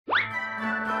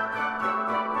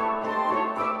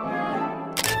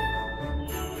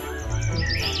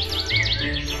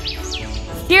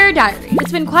Dear Diary,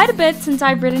 it's been quite a bit since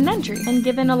I've written an entry and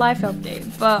given a life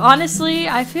update, but honestly,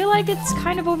 I feel like it's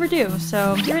kind of overdue,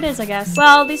 so here it is, I guess.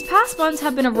 Well, these past months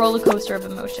have been a roller coaster of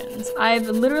emotions. I've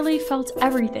literally felt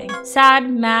everything. Sad,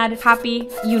 mad, happy,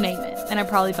 you name it, and I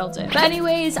probably felt it. But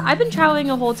anyways, I've been traveling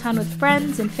a whole ton with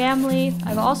friends and family.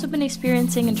 I've also been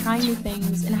experiencing and trying new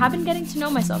things and have been getting to know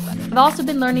myself better. I've also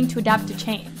been learning to adapt to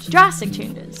change. Drastic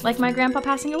changes, like my grandpa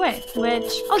passing away,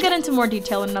 which I'll get into more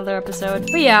detail in another episode.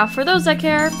 But yeah, for those that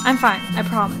care, I'm fine, I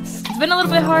promise. It's been a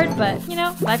little bit hard, but you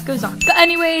know, life goes on. But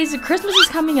anyways, Christmas is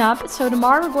coming up, so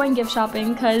tomorrow we're going gift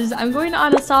shopping because I'm going to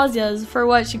Anastasia's for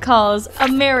what she calls a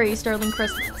merry sterling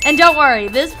Christmas. And don't worry,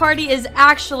 this party is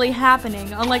actually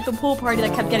happening, unlike the pool party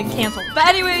that kept getting canceled. But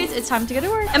anyways, it's time to get to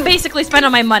work and basically spend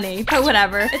all my money, but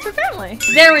whatever, it's for family.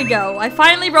 There we go. I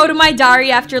finally wrote in my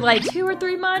diary after like 2 or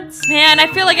 3 months. Man, I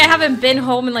feel like I haven't been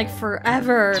home in like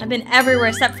forever. I've been everywhere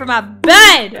except for my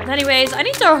bed. But anyways, I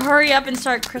need to hurry up and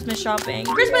start Christmas shopping.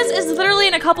 Christmas is literally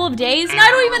in a couple of days and I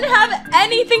don't even have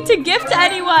anything to gift to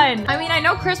anyone. I mean, I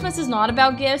know Christmas is not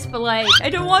about gifts, but like, I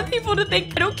don't want people to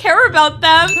think I don't care about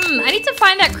them. I need to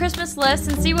find that Christmas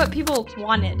list and see what people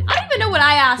wanted. I don't even know what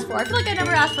I asked for. I feel like I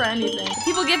never asked for anything. If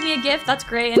people give me a gift, that's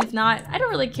great. And if not, I don't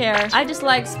really care. I just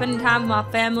like spending time with my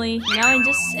family, you know, and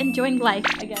just enjoying life,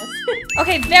 I guess.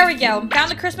 Okay, there we go.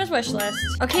 Found the Christmas wish list.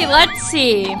 Okay, let's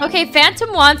see. Okay,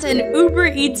 Phantom wants an Uber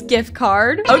Eats gift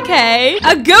card. Okay.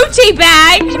 A Gucci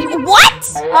bag.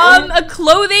 What? A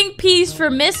clothing piece for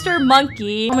Mr.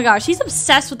 Monkey. Oh my gosh, he's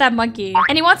obsessed with that monkey.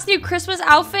 And he wants a new Christmas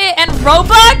outfit and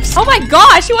Robux. Oh my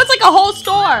gosh, he wants like a whole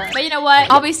store. But you know what?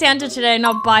 I'll be Santa today and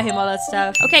I'll buy him all that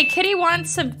stuff. Okay, Kitty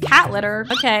wants some cat litter.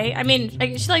 Okay, I mean,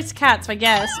 she likes cats, I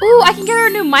guess. Ooh, I can get her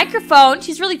a new microphone.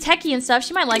 She's really techie and stuff.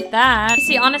 She might like that. Let's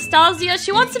see, Anastasia,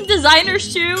 she wants some designer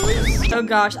shoes. Oh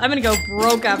gosh, I'm gonna go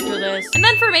broke after this. And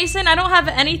then for Mason, I don't have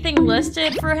anything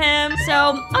listed for him, so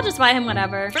I'll just buy him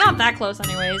whatever. We're not that close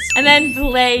anyways. And then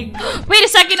Blake. Wait a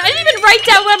second, I didn't even write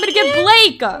down what I'm gonna get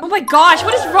Blake. Oh my gosh,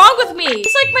 what is wrong with me?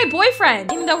 He's like my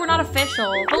boyfriend, even though we're not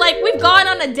official. But like, we've gone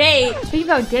on a date. Speaking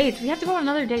about dates, we have to go on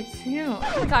another date soon.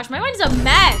 Oh my gosh, my mind is a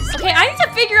mess. Okay, I need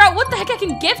to figure out what the heck I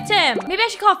can gift him. Maybe I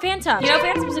should call Phantom. You know,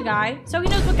 Phantom's a guy, so he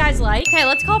knows what guys like. Okay,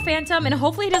 let's call Phantom, and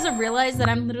hopefully he doesn't realize that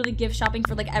I'm literally gift shopping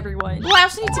for like everyone. Oh, I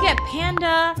also need to get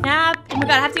Panda, Nap. Oh my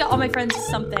god, I have to get all my friends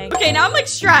something. Okay, now I'm like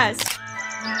stressed.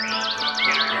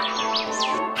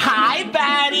 Hi,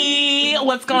 baddie.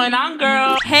 What's going on,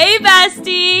 girl? Hey,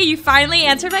 bestie. You finally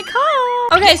answered my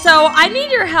call. Okay, so I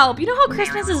need your help. You know how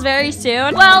Christmas is very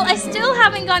soon? Well, I still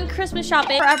haven't gone Christmas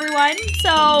shopping for everyone, so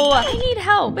I need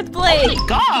help with Blake. Oh my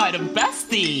god,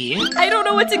 bestie. I don't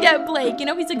know what to get Blake. You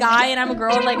know, he's a guy and I'm a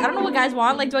girl. Like, I don't know what guys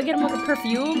want. Like, do I get him like a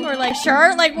perfume or like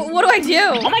shirt? Like, what do I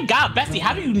do? Oh my god, bestie,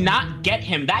 how do you not get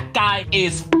him? That guy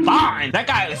is fine. That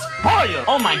guy is for you.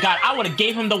 Oh my god, I would have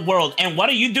gave him the world. And what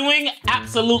are you doing?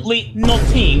 Absolutely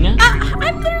nothing.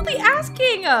 I'm literally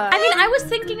asking. I mean, I was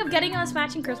thinking of getting us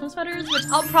matching Christmas sweaters, which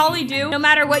I'll probably do no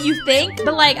matter what you think.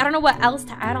 But like, I don't know what else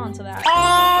to add on to that.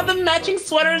 Oh, the matching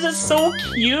sweaters are so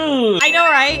cute. I know,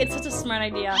 right? It's such a smart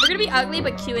idea. They're gonna be ugly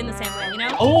but cute in the same way, you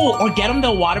know? Oh, or get them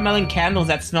the watermelon candles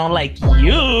that smell like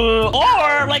you.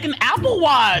 Or like an Apple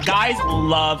Watch. Guys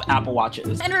love Apple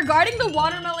Watches. And regarding the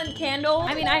watermelon candle,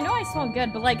 I mean, I know I smell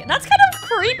good, but like, that's kind of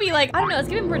creepy. Like, I don't know, let's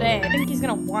give him bradey. I think he's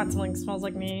gonna want something that smells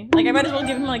like me. Like, I might as well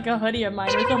give him like a hoodie of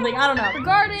mine or something. I don't know.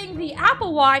 Regarding the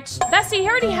Apple Watch, Bessie, he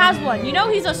already has one. You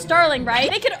know he's a sterling, right?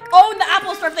 They could own the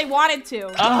Apple Store if they wanted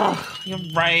to. Oh, you're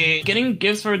right. Getting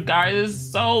gifts for guys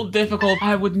is so difficult.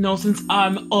 I would know since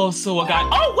I'm also a guy.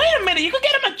 Oh, wait a minute. You could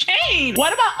get him a chain.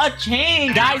 What about a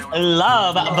chain? Guys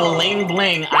love bling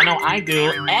bling. I know I do.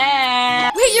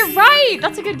 Wait, you're right.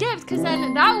 That's a good gift because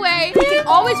then that way he can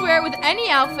always wear it with any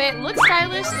outfit, look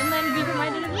stylish, and then be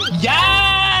reminded of me.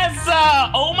 Yes!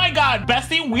 Oh my god,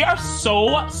 bestie, we are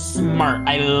so smart.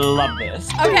 I love this.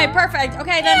 Okay, perfect.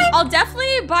 Okay, then I'll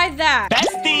definitely buy that.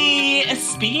 Bestie,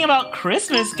 speaking about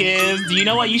Christmas gifts, do you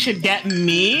know what you should get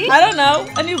me? I don't know.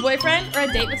 A new boyfriend or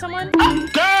a date with someone?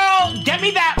 Girl, get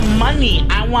me that money.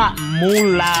 I want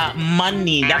moolah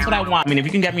money. That's what I want. I mean, if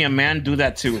you can get me a man, do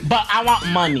that too. But I want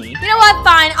money. You know what?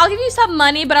 Fine. I'll give you some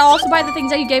money, but I'll also buy the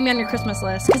things that you gave me on your Christmas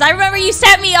list. Because I remember you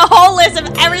sent me a whole list of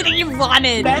everything you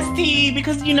wanted. Bestie,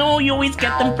 because you know you always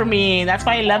get them for me. That's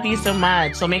why I love you so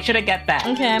much. So make sure to get that.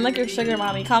 Okay, I'm like your sugar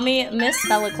mommy. Call me Miss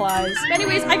Bella Claus.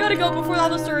 Anyways, I gotta go before all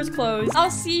the stores close. I'll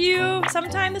see you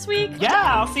sometime this week. Yeah,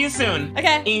 I'll see you soon.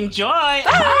 Okay. Enjoy.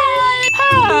 Bye.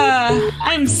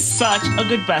 I'm such a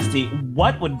good bestie.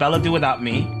 What would Bella do without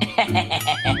me?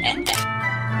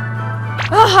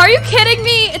 Ugh, are you kidding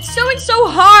me? It's snowing so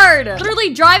hard.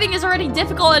 Literally, driving is already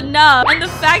difficult enough. And the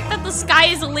fact that the sky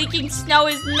is leaking snow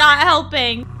is not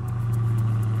helping.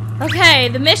 Okay,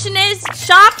 the mission is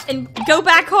shop and go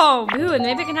back home. Ooh, and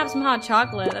maybe I can have some hot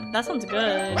chocolate. That sounds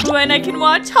good. Ooh, and I can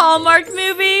watch Hallmark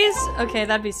movies. Okay,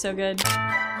 that'd be so good.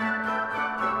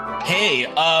 Hey,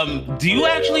 do you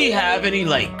actually have any,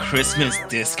 like, Christmas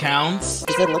discounts?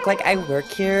 Does it look like I work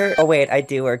here? Oh wait, I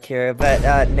do work here,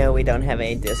 but no, we don't have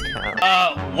any discount.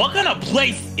 What kind of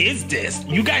place is this?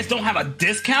 You guys don't have a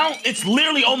discount? It's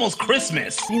literally almost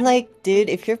Christmas. I mean, like, dude,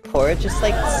 if you're poor, just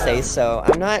like say so.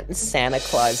 I'm not Santa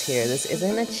Claus here. This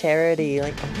isn't a charity.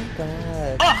 Like, oh my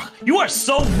god. Ugh, you are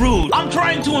so rude. I'm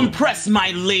trying to impress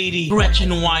my lady,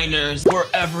 Gretchen Weiners.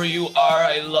 Wherever you are,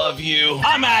 I love you.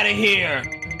 I'm out of here.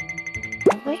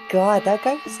 Oh my god, that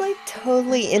guy was like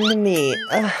totally into me.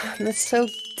 Ugh, that's so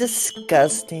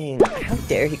disgusting. How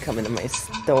dare he come into my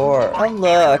store? Oh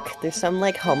look, there's some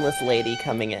like homeless lady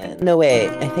coming in. No wait,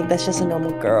 I think that's just a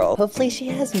normal girl. Hopefully she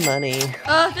has money.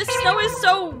 This snow is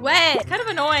so wet. Kind of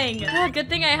annoying. Good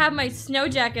thing I have my snow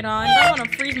jacket on. I don't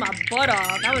want to freeze my butt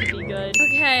off. That would be good.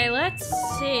 Okay, let's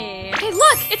see. Hey,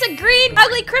 look, it's a green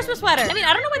ugly Christmas sweater. I mean,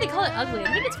 I don't know why they call it ugly.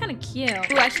 I think it's kind of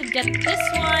cute. Ooh, I should get this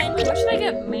one. What should I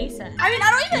get Mason? I mean,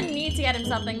 I don't even need to get him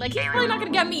something. Like, he's probably not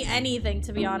gonna get me anything,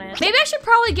 to be honest. Maybe I should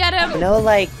probably get him. No,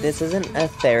 like, this isn't a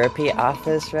therapy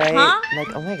office, right? Huh?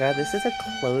 Like, oh my god, this is a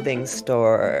clothing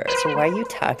store. So why are you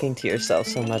talking to yourself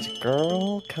so much,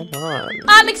 girl? Come on.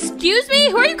 Excuse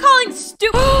me? Who are you calling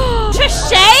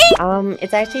Trishay?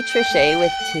 It's actually Trishay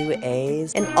with 2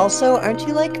 A's. And also, aren't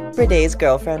you like bradey's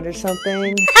girlfriend or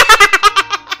something?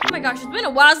 Oh my gosh, it's been a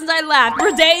while since I laughed.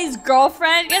 bradey's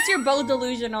girlfriend? I guess you're both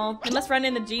delusional. You must run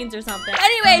in the jeans or something.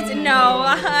 Anyways, no,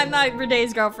 I'm not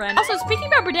bradey's girlfriend. Also, speaking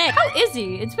about Bradey, how is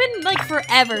he? It's been like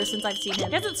forever since I've seen him.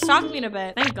 He hasn't stalked me in a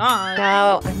bit. Thank God.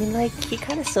 No, I mean, like, he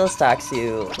kind of still stalks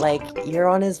you. Like, you're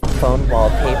on his phone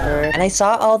wallpaper. And I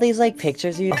saw all these, like,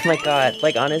 pictures of you. Oh my god,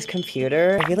 like, on his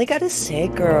computer. I really gotta say,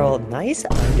 girl, nice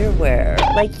underwear.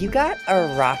 Like, you got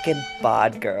a rockin'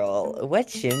 bod, girl. What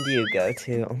gym do you go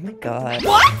to? Oh my god.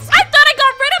 What? I thought I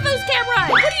got rid of those cameras!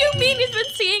 What do you mean he's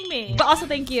been seeing me? But also,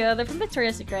 thank you. They're from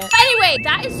Victoria's Secret. Anyway,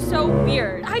 that is so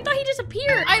weird. I thought he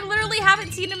disappeared. I literally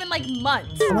haven't seen him in like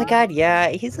months. Oh my god, yeah,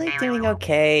 he's like doing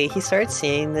okay. He started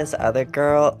seeing this other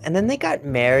girl, and then they got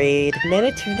married. And then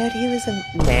it turned out he was a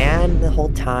man the whole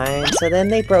time. So then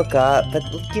they broke up, but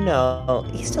you know,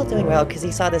 he's still doing well because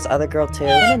he saw this other girl too.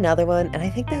 And another one, and I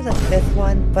think there's a 5th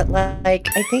one. But like,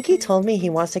 I think he told me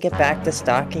he wants to get back to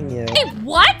stalking you. Hey,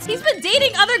 what? He's been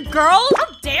dating other girls? How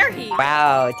dare he?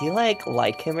 Wow, do you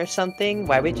like him or something?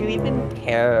 Why would you even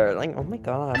care? Like, oh my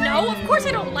god. No, of course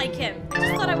I don't like him. I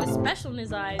just thought I was special in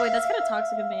his eyes. Wait, that's kind of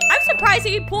toxic of me. I'm surprised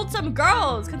he pulled some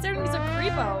girls, considering he's a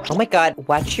creepo. Oh my god,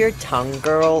 watch your tongue,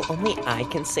 girl. Only I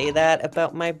can say that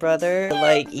about my brother.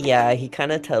 Like, yeah, he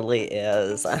kind of totally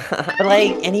is. But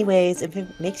like, anyways, if it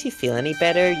makes you feel any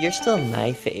better, you're still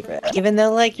my favorite. Even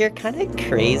though, like, you're kind of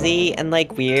crazy and,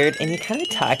 like, weird, and you kind of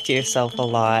talk to yourself a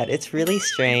lot. It's really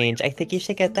strange. I think you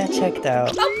should get that checked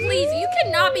out. Oh, please, you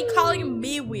cannot be calling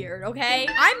me weird, okay?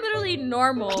 I'm literally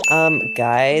normal.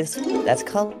 Guys, that's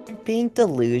called being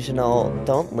delusional.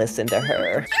 Don't listen to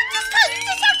her. You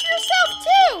just talk to yourself,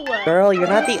 too! Girl, you're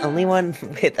not the only one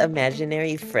with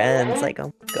imaginary friends. Like,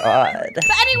 oh my god. But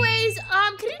anyways,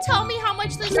 can you tell me how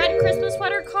much this red Christmas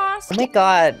sweater costs? Oh my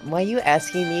god, why are you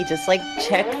asking me? Just like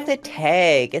check the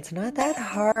tag. It's not that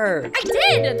hard. I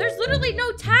did! There's literally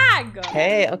no tag!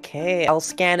 Okay. I'll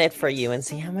scan it for you and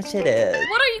see how much it is.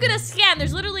 What are you gonna scan?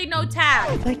 There's literally no tag.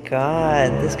 Oh my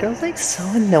god, this girl's like so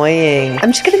annoying.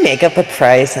 I'm just gonna make up a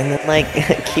price and then like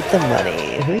keep the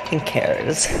money. Who even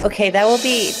cares? Okay, that will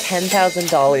be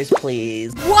 $10,000,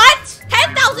 please. What?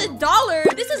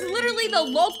 $10,000? This is literally the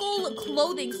local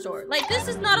clothing store. Like, this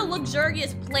is not a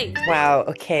luxurious place. Wow,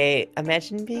 okay.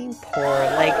 Imagine being poor.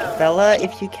 Like, Bella,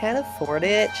 if you can't afford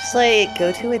it, just like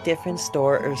go to a different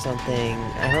store or something.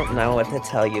 I don't know what to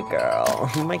tell you,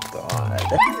 girl. Oh my god.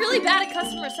 I'm really bad at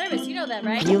customer service. You know that,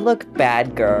 right? You look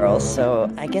bad, girl, so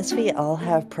I guess we all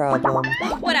have problems.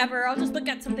 Whatever, I'll just look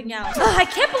at something else. I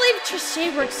can't believe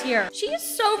Trishay works here. She is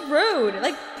so rude.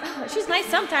 Like, she's nice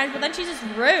sometimes, but then she's just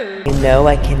rude. You know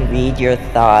I can read your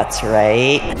thoughts,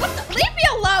 right? What the? Leave me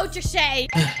alone, Trishay!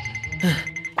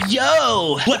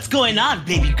 Yo, what's going on,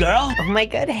 baby girl? Oh my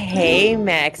god, hey,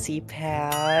 Maxi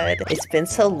Pad. It's been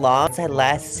so long since I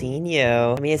last seen you.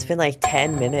 I mean, it's been like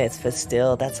 10 minutes, but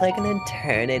still, that's like an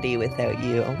eternity without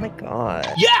you. Oh my god.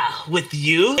 Yeah, with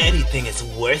you, anything is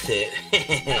worth it.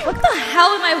 What the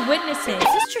hell am I witnessing? Is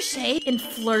this Trishay in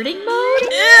flirting mode? Ew!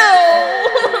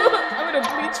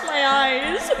 gonna bleach my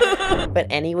eyes. But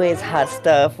anyways, hot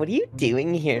stuff, what are you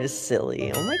doing here,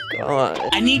 silly? Oh my god.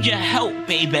 I need your help,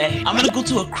 baby. I'm gonna go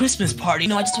to a Christmas party. You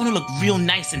know, I just want to look real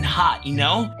nice and hot, you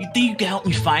know? You think you can help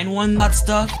me find one, hot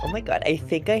stuff? Oh my god, I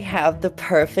think I have the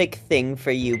perfect thing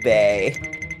for you, bae.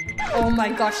 Oh my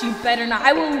gosh, you better not.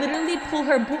 I will literally pull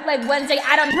her bootleg Wednesday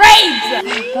out of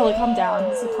braids! Bella, calm down.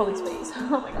 This is a public space.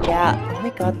 Oh my god. Yeah, oh my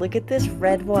god, look at this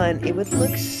red one. It would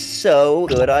look so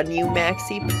good on you,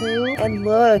 𝐿𝐿𝐴𝐿𝐴. And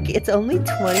look, it's only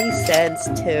 20 cents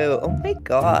too. Oh my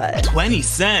god. 20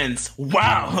 cents?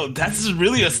 Wow, that's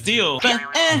really a steal. But,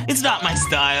 it's not my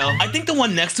style. I think the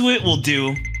one next to it will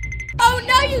do. Oh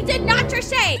no, you did not,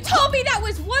 Trishay! You told me that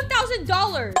was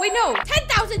 $1,000! Wait, no,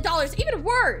 $10,000, even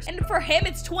worse! And for him,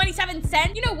 it's 27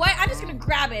 cents? You know what? I'm just gonna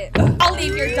grab it. I'll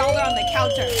leave your dollar on the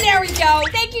counter. There we go!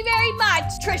 Thank you very much,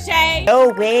 Trishay!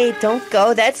 Oh wait, don't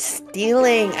go, that's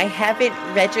stealing. I haven't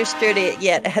registered it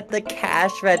yet at the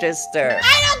cash register.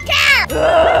 I don't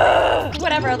care!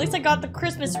 Whatever, at least I got the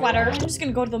Christmas sweater. I'm just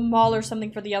gonna go to the mall or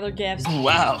something for the other gifts.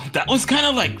 Wow, that was kind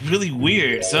of like really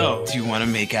weird. So, do you want to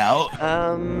make out?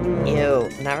 Ew,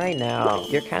 not right now.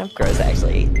 You're kind of gross,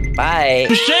 actually. Bye.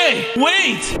 Shay,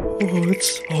 wait! Oh,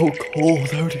 it's so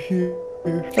cold out here.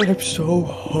 And I'm so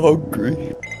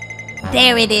hungry.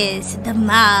 There it is, the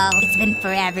mall. It's been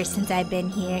forever since I've been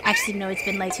here. Actually, no, it's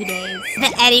been like 2 days.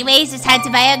 But anyways, it's time to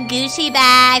buy a Gucci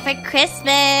bag for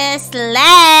Christmas. Slay!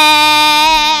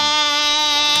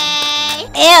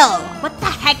 Ew, what the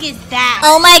heck is that?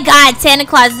 Oh my god, Santa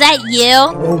Claus, is that you?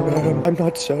 Oh, madam, I'm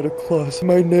not Santa Claus.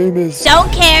 My name is... Don't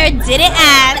care, didn't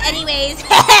ask. Anyways,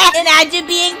 imagine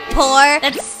being poor.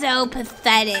 That's so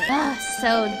pathetic. Ugh,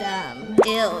 so dumb.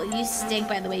 Ew, you stink,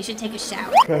 by the way. You should take a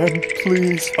shower. Ma'am,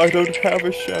 please, I don't have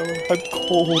a shower. I'm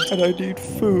cold and I need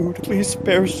food. Please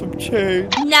spare some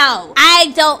change. No,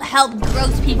 I don't help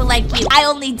gross people like you. I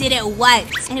only did it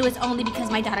once, and it was only because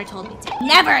my daughter told me to.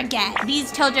 Never again.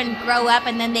 These children grow up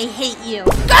and then they hate you.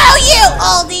 Screw you,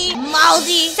 oldie,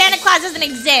 moldy. Santa Claus doesn't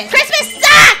exist. Christmas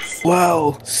sucks!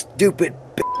 Wow, stupid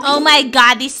Oh my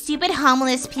god, these stupid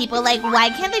homeless people, like, why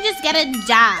can't they just get a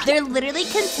job? They're literally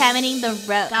contaminating the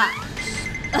road. Gosh.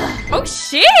 Oh,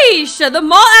 sheesh! The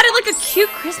mall added like a cute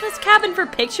Christmas cabin for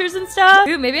pictures and stuff.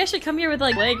 Ooh, maybe I should come here with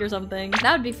like leg or something.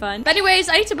 That would be fun. But anyways,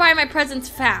 I need to buy my presents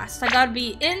fast. I gotta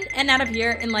be in and out of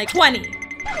here in like 20.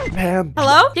 Ma'am.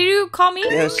 Hello? Did you call me?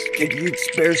 Yes, can you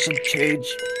spare some change?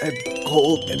 I'm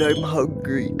cold and I'm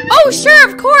hungry. Oh, sure,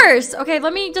 of course. Okay,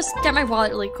 let me just get my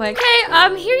wallet really quick.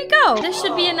 Okay, here you go. This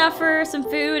should be enough for some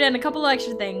food and a couple of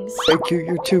extra things. Thank you,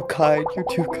 you're too kind, you're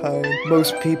too kind.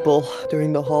 Most people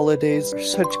during the holidays are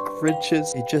such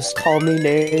Grinches. They just call me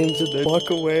names and then walk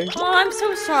away. Oh, I'm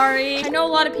so sorry. I know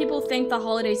a lot of people think the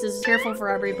holidays is cheerful for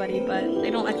everybody, but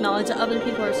they don't acknowledge that other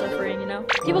people are suffering, you know?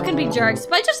 People can be jerks,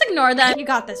 but just ignore them. You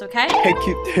got this, okay?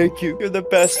 Thank you. You're the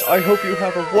best. I hope you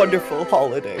have a wonderful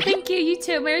holiday. Thank you, you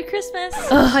too. Merry Christmas.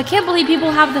 Ugh, I can't believe people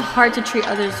have the heart to treat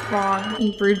others wrong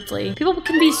and rudely. People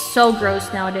can be so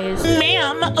gross nowadays.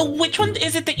 Ma'am, which one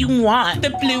is it that you want?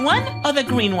 The blue one or the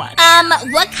green one?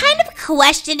 What kind of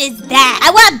question is that?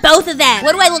 I want both of them.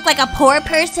 What do I look like, a poor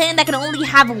person that can only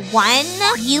have one?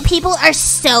 You people are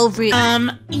so rude.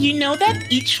 You know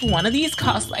that each one of these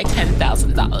costs like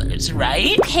 $10,000,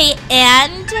 right? Okay,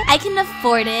 and I can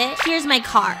afford it. Here's my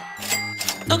card.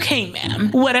 Okay, ma'am.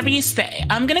 Whatever you say.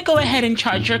 I'm gonna go ahead and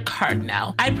charge your card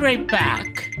now. I'll be right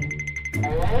back.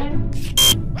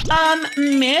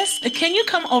 Miss, can you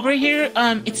come over here?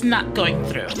 It's not going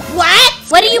through. What?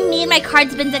 What do you mean my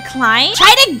card's been declined?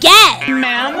 Try it again.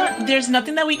 Ma'am, there's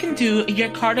nothing that we can do. Your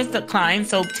card is declined,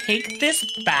 so take this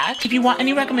back. If you want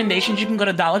any recommendations, you can go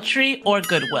to Dollar Tree or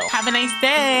Goodwill. Have a nice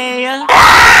day.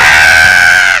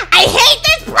 I hate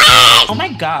this place! Oh my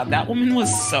god, that woman was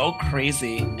so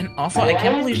crazy. And also, I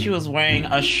can't believe she was wearing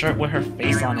a shirt with her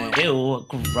face on it. Ew,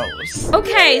 gross.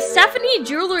 Okay, Stephanie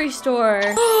Jewelry Store.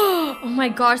 Oh my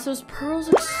gosh, those pearls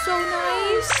are so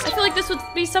nice. I feel like this would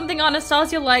be something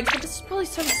Anastasia likes, but this is probably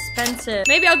so expensive.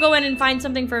 Maybe I'll go in and find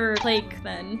something for Blake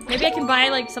then. Maybe I can buy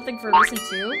like something for Lisa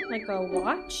too, like a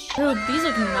watch. Oh, these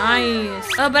look nice.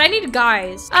 Oh, but I need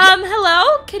guys.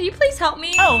 Hello? Can you please help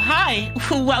me? Oh, hi.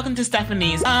 Welcome to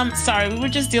Stephanie's. Sorry, we were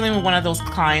just dealing with one of those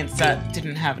clients that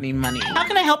didn't have any money. How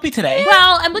can I help you today?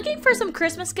 Well, I'm looking for some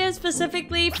Christmas gifts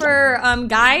specifically for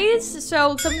guys.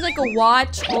 So something like a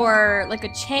watch or like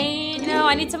a chain. You know,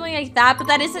 I need something like that, but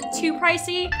that isn't too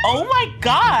pricey. Oh my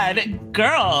god!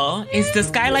 girl, is this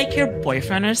guy like your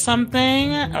boyfriend or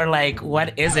something? Or like,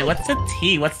 what is it? What's the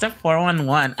T? What's the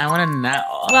 411? I want to know.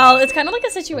 Well, it's kind of like a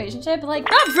situationship, but like,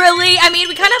 not really. I mean,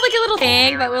 we kind of have like a little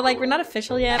thing, but we're not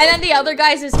official yet. And then the other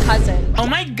guy's his cousin. Oh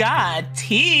my god,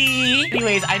 T!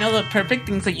 Anyways, I know the perfect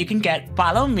things that you can get.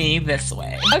 Follow me this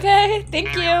way. Okay,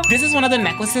 thank you. This is one of the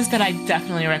necklaces that I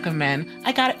definitely recommend.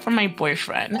 I got it from my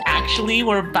boyfriend. Actually,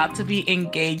 we're about to be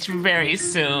engaged very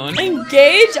soon.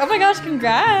 Engaged? Oh my gosh,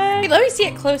 congrats. Hey, let me see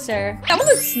it closer. That one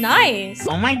looks nice.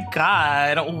 Oh my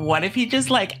god, what if he just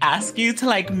like asks you to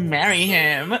like marry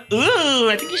him? Ooh,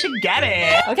 I think you should get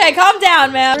it. Okay, calm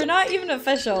down, man. We're not even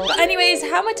official. But anyways,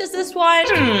 how much is this one?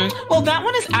 Well, that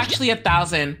one is actually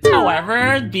 1,000.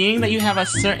 However, being that you have a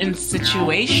certain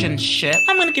situationship,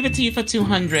 I'm gonna give it to you for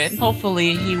 200.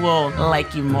 Hopefully, he will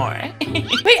like you more.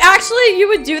 Wait, actually, you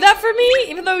would do that for me?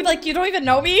 Even though, like, you don't even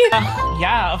know me?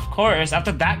 Yeah, of course.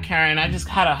 After that, Karen, I just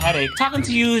had a headache. Talking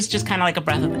to you is just kind of like a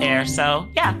breath of air, so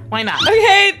yeah, why not?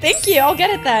 Okay, thank you. I'll get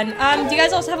it then. Do you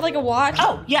guys also have, like, a watch?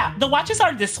 Oh, yeah, the watches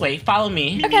are this way. Follow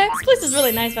me. Okay, this place is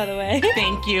really nice, by the way.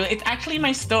 Thank you. It's actually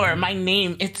my store. My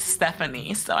name is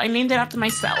Stephanie, so I named it after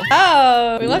myself.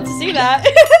 Oh, we love to see that.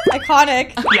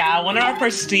 Iconic. Yeah, one of our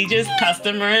prestigious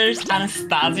customers,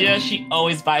 Anastasia, she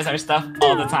always buys our stuff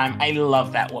all the time. I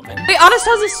love that woman. Wait,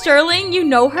 Anastasia Sterling, you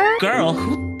know her? Girl,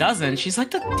 who doesn't? She's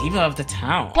like the diva of the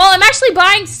town. Well, I'm actually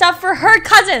buying stuff for her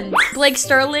cousins, Blake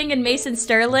Sterling and Mason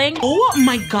Sterling. Oh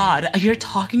my god, you're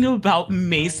talking about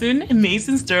Mason?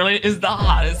 Mason Sterling is the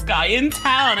hottest guy in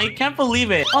town. I can't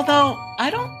believe it. Although, I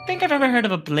don't think I've ever heard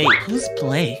of a Blake. Who's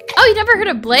Blake? Oh, you never heard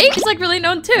of Blake? He's like really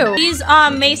known too. He's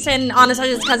Mason,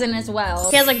 Anastasia's cousin as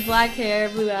well. He has like black hair,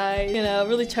 blue eyes, you know,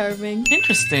 really charming.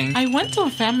 Interesting. I went to a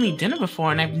family dinner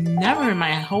before and I've never in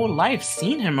my whole life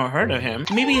seen him or heard of him.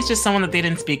 Maybe it's just someone that they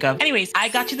didn't speak of. Anyways, I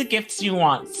got you the gifts you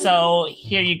want, so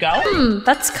here you go.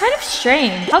 That's kind of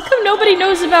strange. How come nobody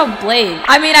knows about Blake?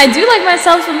 I mean, I do like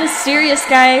myself a mysterious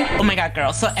guy. Oh my god,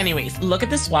 girl. So anyways, look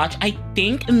at this watch. I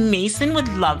think Mason would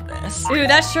love this. Ooh,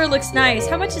 that sure looks nice.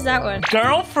 How much is that one?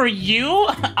 Girl, for you,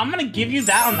 I'm gonna give you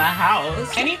that on the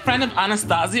house. Any friend of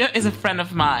Anastasia is a friend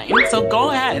of mine, so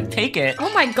go ahead, take it.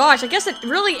 Oh my gosh, I guess it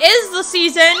really is the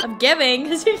season of giving,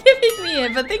 because you're giving me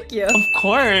it, but thank you. Of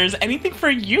course, anything for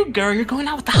you, girl. You're going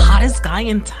out with the hottest guy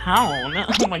in town.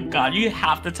 Oh my god, you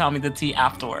have to tell me the tea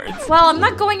afterwards. Well, I'm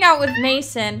not going out with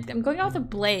Mason. I'm going out with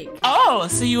Blake. Oh,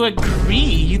 so you agree.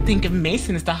 You think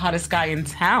Mason is the hottest guy in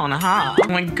town, huh? Oh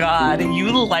my god,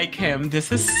 you like him.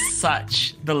 This is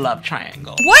such the love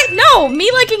triangle. What? No, me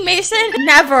liking Mason?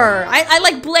 Never. I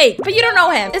like Blake, but you don't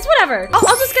know him. It's whatever. I'll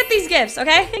just get these gifts,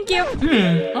 okay? Thank you.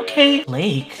 Okay.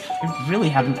 Blake, I really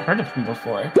haven't heard of him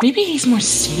before. Maybe he's more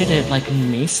suited like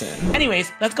Mason.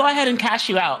 Anyways, let's go ahead and cash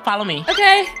you out. Follow me.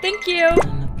 Okay, thank you.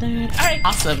 Alright,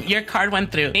 awesome. Your card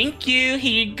went through. Thank you.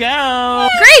 Here you go.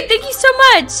 Great, thank you so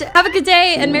much. Have a good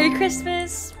day and Merry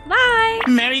Christmas. Bye.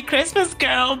 Merry Christmas,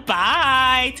 girl.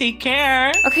 Bye. Take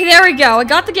care. Okay, there we go. I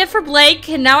got the gift for Blake,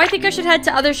 and now I think I should head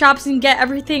to other shops and get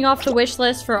everything off the wish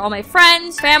list for all my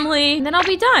friends, family, and then I'll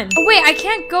be done. Oh wait, I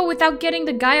can't go without getting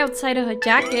the guy outside a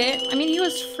jacket. I mean, he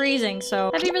was freezing,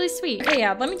 so that'd be really sweet. Okay,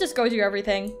 yeah, let me just go do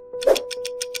everything.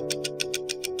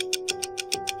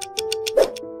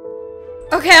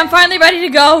 Okay, I'm finally ready to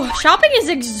go. Shopping is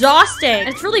exhausting.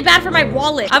 It's really bad for my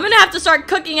wallet. I'm gonna have to start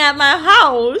cooking at my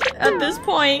house at this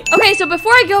point. Okay, so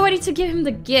before I go, I need to give him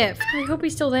the gift. I hope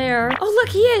he's still there. Oh, look,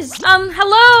 he is.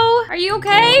 Hello? Are you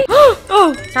okay?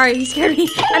 Oh, sorry, he scared me.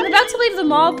 I'm about to leave the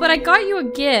mall, but I got you a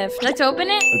gift. Let's open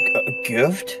it. A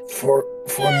gift? For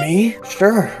me?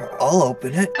 Sure, I'll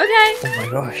open it. Okay. Oh my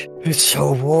gosh, it's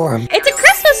so warm. It's a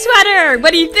Christmas sweater.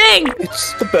 What do you think?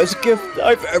 It's the best gift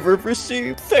I've ever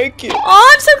received. Thank you.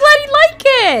 Oh, I'm so glad you like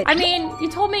it. I mean, you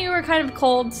told me you were kind of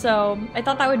cold, so I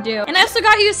thought that would do. And I also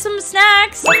got you some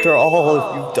snacks. After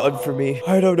all you've done for me,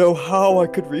 I don't know how I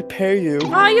could repay you.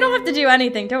 Oh, you don't have to do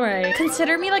anything. Don't worry.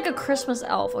 Consider me like a Christmas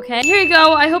elf, okay? Here you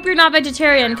go. I hope you're not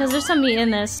vegetarian, because there's some meat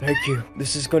in this. Thank you.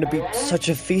 This is going to be such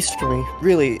a feast for me.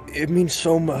 Really, it means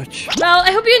so much. Well,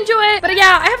 I hope you enjoy it. But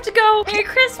yeah, I have to go. Merry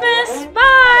Christmas.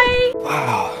 Bye.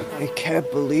 Wow, I can't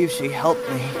believe she helped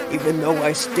me, even though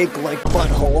I stink like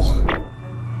butthole.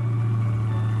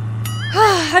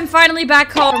 I'm finally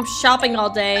back home from shopping all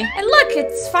day. And look,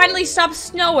 it's finally stopped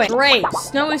snowing. Great.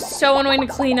 Snow is so annoying to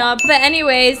clean up. But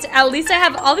anyways, at least I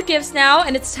have all the gifts now,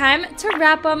 and it's time to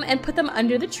wrap them and put them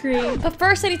under the tree. But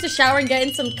first, I need to shower and get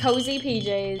in some cozy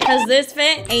PJs, because this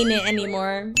fit ain't it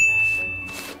anymore.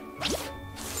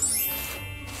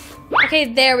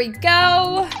 Okay, there we go.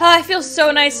 Oh, I feel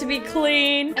so nice to be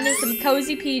clean. And then some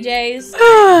cozy PJs.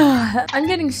 I'm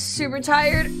getting super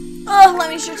tired. Oh, let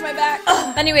me stretch my back.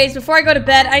 Ugh. Anyways, before I go to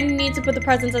bed, I need to put the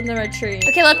presents under my tree.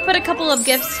 Okay, let's put a couple of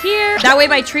gifts here. That way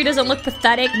my tree doesn't look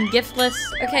pathetic and giftless.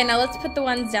 Okay, now let's put the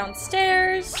ones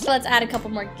downstairs. So let's add a couple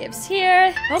more gifts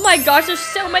here. Oh my gosh, there's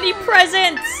so many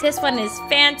presents. This one is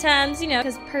Phantoms, you know,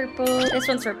 because purple. This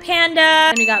one's for Panda.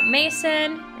 And we got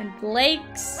Mason and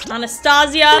Blake's,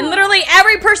 Anastasia, and literally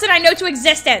every person I know to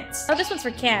existence. Oh, this one's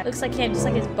for Cam. Looks like Cam, just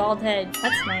like his bald head.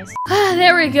 That's nice.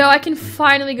 There we go. I can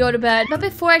finally go to bed. But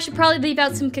before, I should probably leave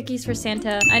out some cookies for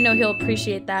Santa. I know he'll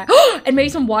appreciate that. And maybe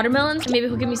some watermelons. And maybe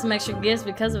he'll give me some extra gifts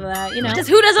because of that, you know. Because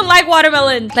who doesn't like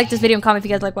watermelons? Like this video and comment if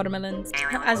you guys like watermelons.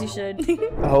 As you should.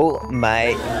 Oh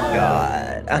my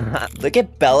god. Look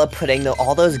at Bella putting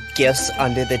all those gifts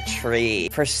under the tree.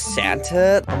 For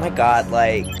Santa? Oh my god,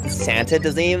 like, Santa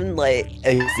doesn't even, like,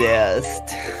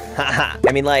 exist.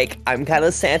 I mean, like, I'm kind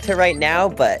of Santa right now,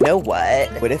 but you know what?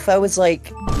 What if I was, like,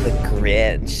 the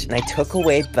Grinch, and I took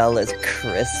away Bella's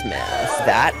Christmas?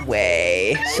 That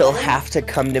way, she'll have to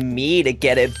come to me to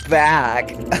get it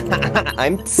back.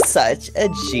 I'm such a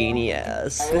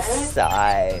genius.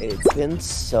 Besides, it's been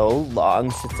so long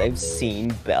since I've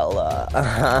seen Bella.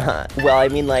 Well, I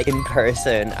mean, like, in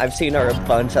person. I've seen her a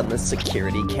bunch on the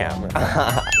security camera.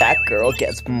 That girl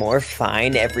gets more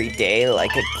fine every day,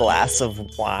 like a glass of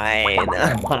wine.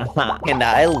 And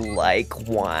I like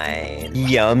wine.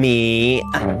 Yummy.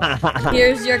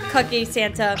 Here's your cookie,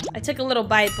 Santa. I took a little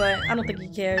bite, but I don't think he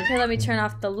cares. Okay, let me turn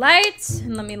off the lights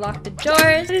and let me lock the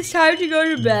doors. It's time to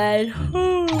go to bed.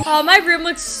 Oh, my room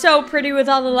looks so pretty with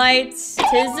all the lights.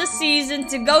 'Tis the season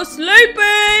to go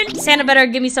sleeping. Santa better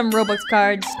give me some Robux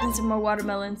cards and some more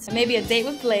watermelons. And maybe a date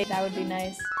with Blake. That would be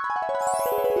nice.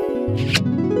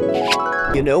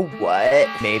 You know what?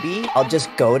 Maybe I'll just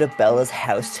go to Bella's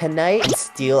house tonight and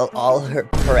steal all her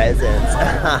presents.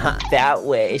 That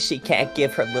way she can't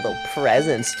give her little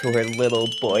presents to her little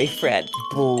boyfriend,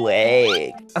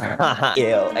 Blake.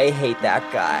 Ew, I hate that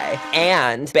guy.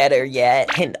 And better yet,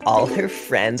 and all her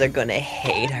friends are gonna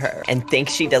hate her and think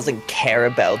she doesn't care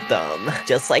about them.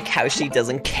 Just like how she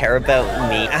doesn't care about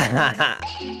me.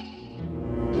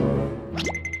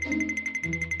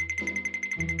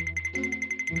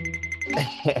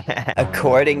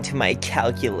 According to my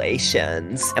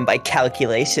calculations, and by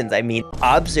calculations I mean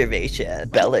observation,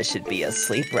 Bella should be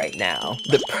asleep right now.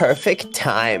 The perfect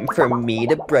time for me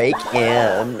to break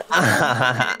in.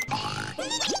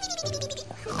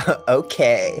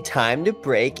 Okay, time to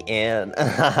break in.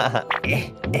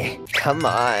 Come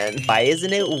on, why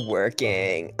isn't it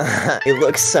working? It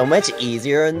looks so much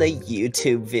easier in the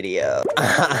YouTube video.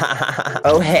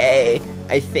 Oh hey,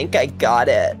 I think I got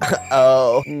it.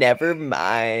 Oh, never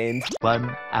mind.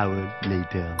 1 hour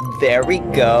later. There we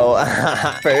go.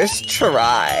 First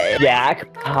try.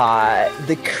 Jackpot.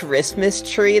 The Christmas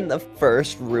tree in the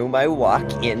first room I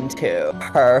walk into.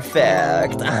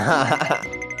 Perfect.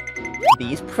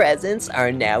 These presents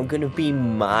are now gonna be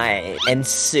mine, and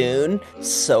soon,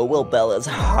 so will Bella's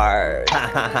heart.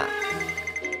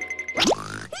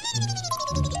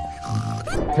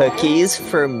 Cookies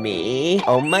for me?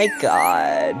 Oh my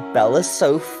god, Bella's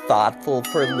so thoughtful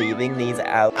for leaving these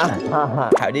out.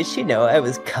 How did she know I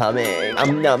was coming?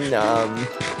 Num num.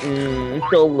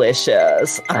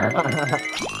 Delicious.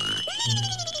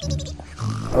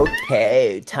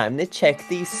 Okay, time to check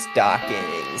these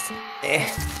stockings.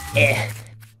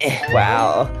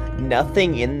 Wow,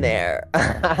 nothing in there.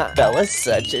 Bella's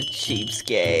such a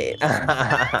cheapskate.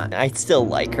 I still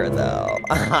like her though.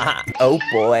 Oh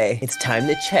boy, it's time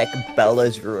to check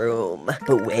Bella's room.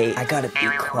 But wait, I gotta be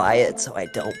quiet so I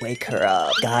don't wake her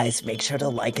up. Guys, make sure to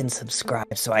like and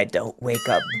subscribe so I don't wake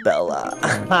up Bella.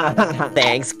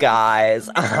 Thanks, guys.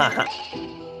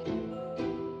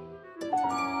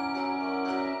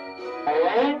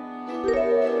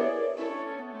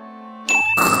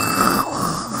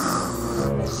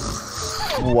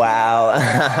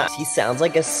 Wow, he sounds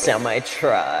like a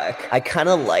semi-truck. I kind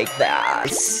of like that.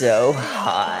 It's so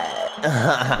hot.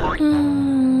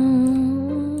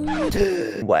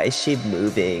 Why is she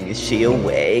moving? Is she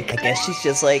awake? I guess she's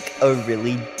just like a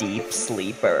really deep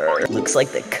sleeper. Looks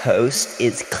like the coast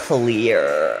is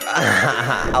clear.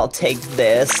 I'll take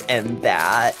this and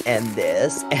that and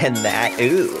this and that.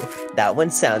 Ooh, that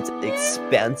one sounds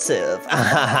expensive.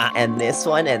 And this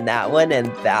one and that one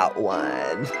and that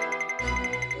one.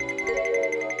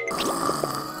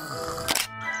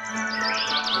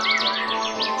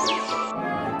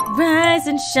 Rise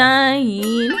and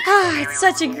shine. Ah, it's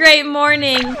such a great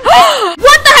morning. What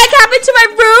the heck happened to my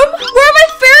room? Where are my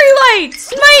fairy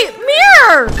lights? My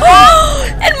mirror.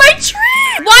 And my tree.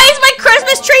 Why is my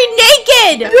Christmas tree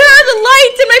naked? Where are the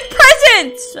lights and my presents?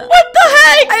 presents. What the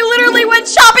heck? I literally went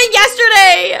shopping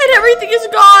yesterday and everything is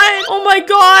gone. Oh my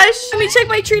gosh. Let me check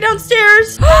my tree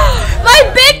downstairs.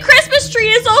 My big Christmas tree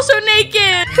is also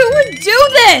naked. Who would do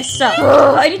this?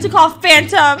 I need to call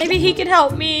Phantom. Maybe he can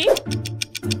help me.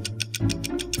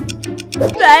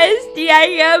 Bestie, I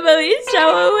can't believe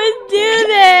someone would do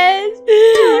this.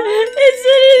 It's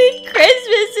literally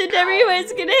Christmas and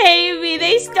everyone's gonna hate me.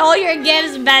 They stole your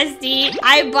gifts, Bestie.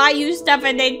 I bought you stuff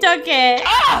and they took it.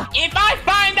 Oh, if I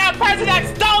find that person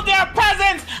that stole their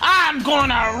presents, I'm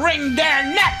gonna wring their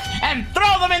neck and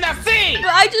throw them in the sea.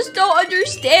 But I just don't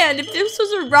understand. If this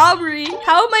was a robbery,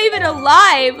 how am I even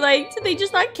alive? Like, did they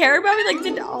just not care about me? Like,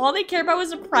 did all they care about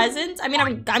was a present? I mean,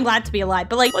 I'm glad to be alive,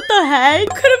 but like, what the heck?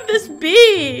 Who could have this be?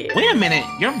 Wait a minute,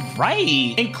 you're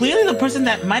right. And clearly the person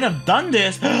that might have done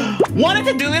this wanted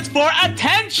to do this for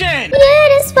attention. You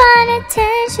just want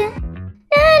attention.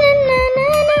 Na, na, na,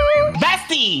 na, na.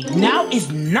 Bestie, now is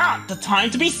not the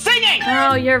time to be singing.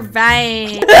 Oh, you're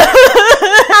right.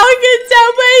 How could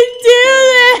someone do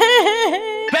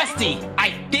this? Bestie,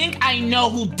 I think I know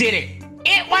who did it.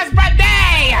 It was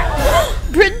bradey.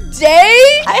 Bradey?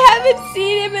 I haven't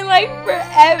seen him in like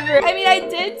forever. I mean, I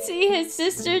did see his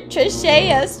sister 𝐿𝐿𝐴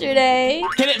yesterday.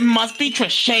 Then it must be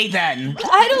𝐿𝐴 then.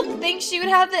 I don't think she would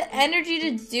have the energy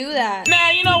to do that. Nah,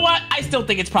 you know what? I still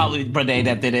think it's probably bradey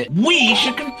that did it. We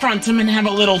should confront him and have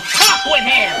a little talk with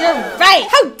him. You're right.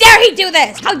 How dare he do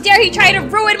this? How dare he try to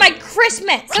ruin my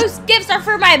Christmas? Those gifts are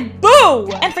for my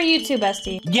boo. And for you too,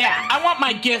 Bestie. Yeah, I want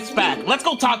my gifts back. Let's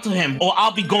go talk to him or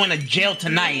I'll be going to jail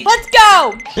tonight. Let's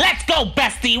go. Let's go,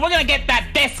 Bestie. We're gonna get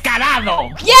that descarado.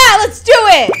 Yeah, let's do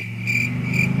it.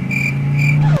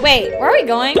 Wait, where are we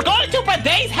going? Going to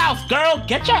bradey's house, girl.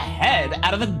 Get your head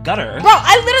out of the gutter. Bro,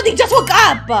 I literally just woke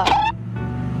up.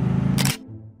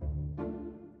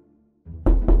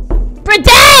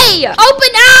 Bradey!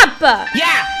 Open up!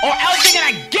 Yeah, or else you're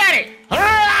gonna get it.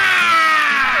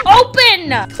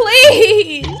 Open!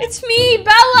 Please! It's me,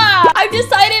 Bella! I've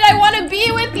decided I want to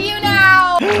be with you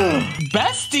now!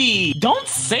 Bestie, don't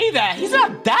say that. He's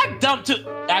not that dumb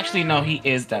to... Actually, no, he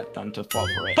is that dumb to fall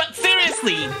for it. But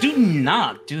seriously, do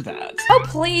not do that. Oh,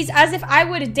 please, as if I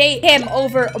would date him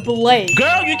over Blake.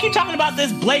 Girl, you keep talking about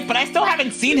this Blake, but I still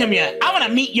haven't seen him yet. I want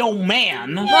to meet your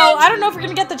man. Well, I don't know if we're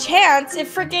gonna get the chance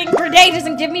if freaking Bradey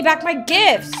doesn't give me back my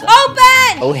gifts.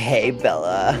 Open! Oh, hey,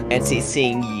 Bella. Fancy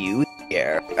seeing you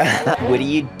here. What are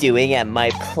you doing at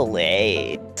my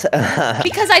place?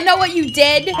 Because I know what you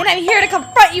did, and I'm here to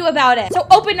confront you about it. So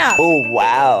open up. Oh,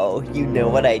 wow. You know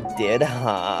what I did,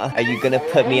 huh? Are you gonna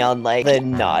put me on, like, the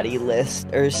naughty list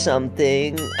or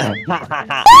something?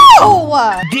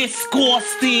 Oh!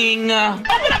 Disgusting. Open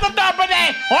up the door,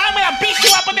 bradey, or I'm gonna beat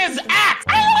you up with this axe.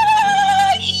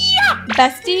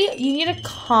 Bestie, you need to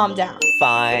calm down.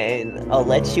 Fine, I'll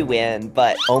let you in,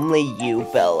 but only you,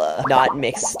 Bella, not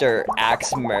Mr.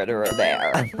 Axe Murderer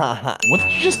there. What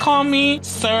did you just call me?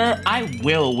 Sir, I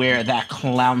will wear that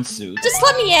clown suit. Just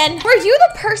let me in. Were you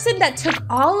the person that took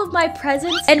all of my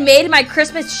presents and made my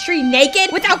Christmas tree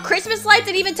naked without Christmas lights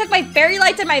and even took my fairy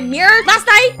lights in my mirror last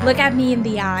night? Look at me in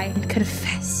the eye and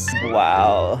confess.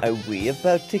 Wow, are we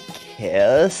about to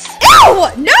kiss? Ew!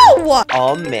 No!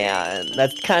 Oh man,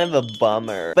 that's kind of a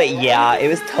bummer. But yeah, it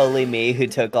was totally me who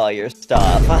took all your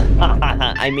stuff.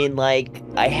 I mean, like,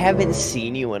 I haven't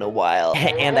seen you in a while,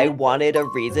 and I wanted a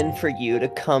reason for you to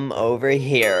come over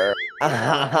here. So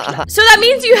that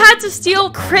means you had to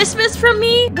steal Christmas from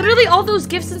me? Literally all those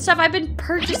gifts and stuff I've been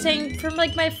purchasing from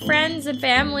like my friends and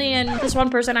family and this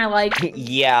one person I like.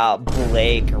 Yeah,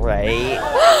 Blake, right?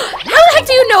 How the heck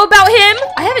do you know about him?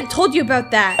 I haven't told you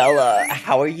about that. Bella,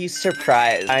 how are you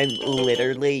surprised? I'm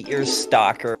literally your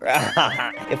stalker.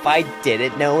 If I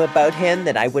didn't know about him,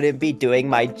 then I wouldn't be doing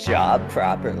my job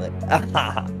properly.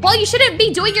 Well, you shouldn't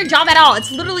be doing your job at all.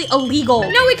 It's literally illegal.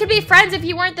 No, we could be friends if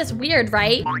you weren't this weird,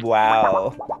 right? Wow.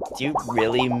 Do you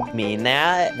really mean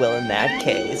that? Well, in that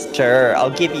case, sure, I'll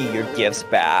give you your gifts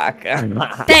back.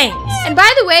 Thanks. And by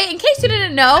the way, in case you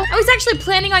didn't know, I was actually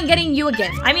planning on getting you a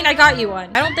gift. I mean, I got you one.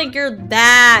 I don't think you're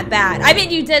that bad. I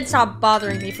mean, you did stop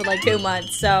bothering me for like 2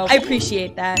 months, so I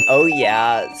appreciate that. Oh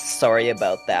yeah, sorry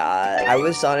about that. I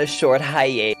was on a short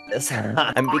hiatus.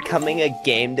 I'm becoming a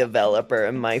game developer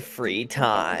in my free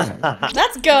time.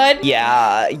 That's good.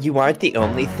 Yeah, you aren't the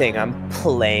only thing I'm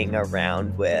playing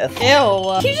around with. Ew.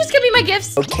 Can you just give me my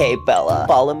gifts? Okay, Bella,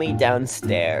 follow me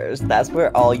downstairs. That's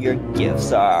where all your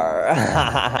gifts are.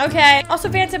 Okay. Also,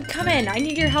 Phantom, come in. I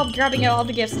need your help grabbing all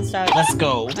the gifts and stuff. Let's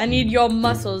go. I need your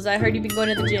muscles. I heard you've been going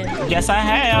to the gym. Yes, I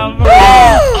have.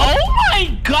 Oh my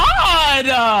my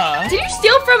god! Did you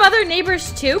steal from other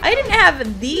neighbors too? I didn't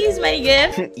have these many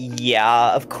gifts.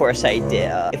 Yeah, of course I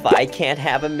did. If I can't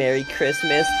have a Merry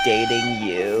Christmas dating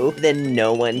you, then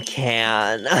no one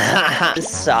can.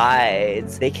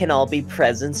 Besides, they can all be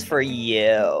presents for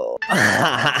you.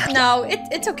 No,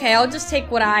 it's okay. I'll just take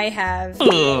what I have.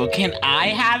 Ooh, can I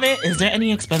have it? Is there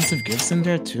any expensive gifts in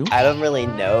there too? I don't really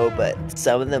know, but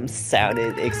some of them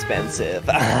sounded expensive.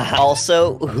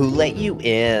 Also, who let you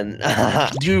in?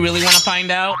 Do you really want to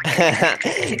find out?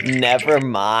 Never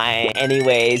mind.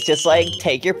 Anyways, just like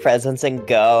take your presents and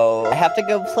go. I have to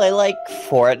go play like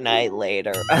Fortnite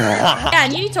later. Yeah,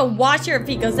 and you need to wash your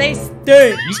feet because they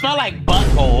stink. You smell like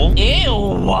butthole. Ew.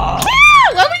 Why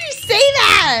would you say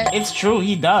that? It's true,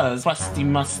 he does. Musty,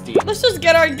 musty. Let's just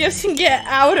get our gifts and get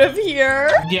out of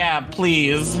here. Yeah,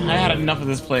 please. I had enough of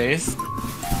this place.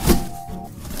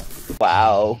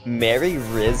 Wow, Merry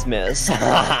Christmas.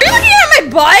 Are you looking at my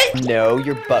butt? No,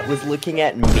 your butt was looking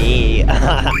at me.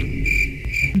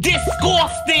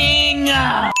 Disgusting!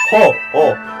 Ho,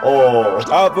 ho, ho.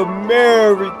 Have a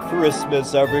Merry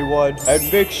Christmas, everyone.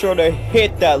 And make sure to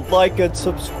hit that like and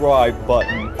subscribe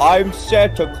button. I'm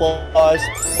Santa Claus.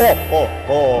 Ho, ho,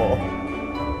 ho.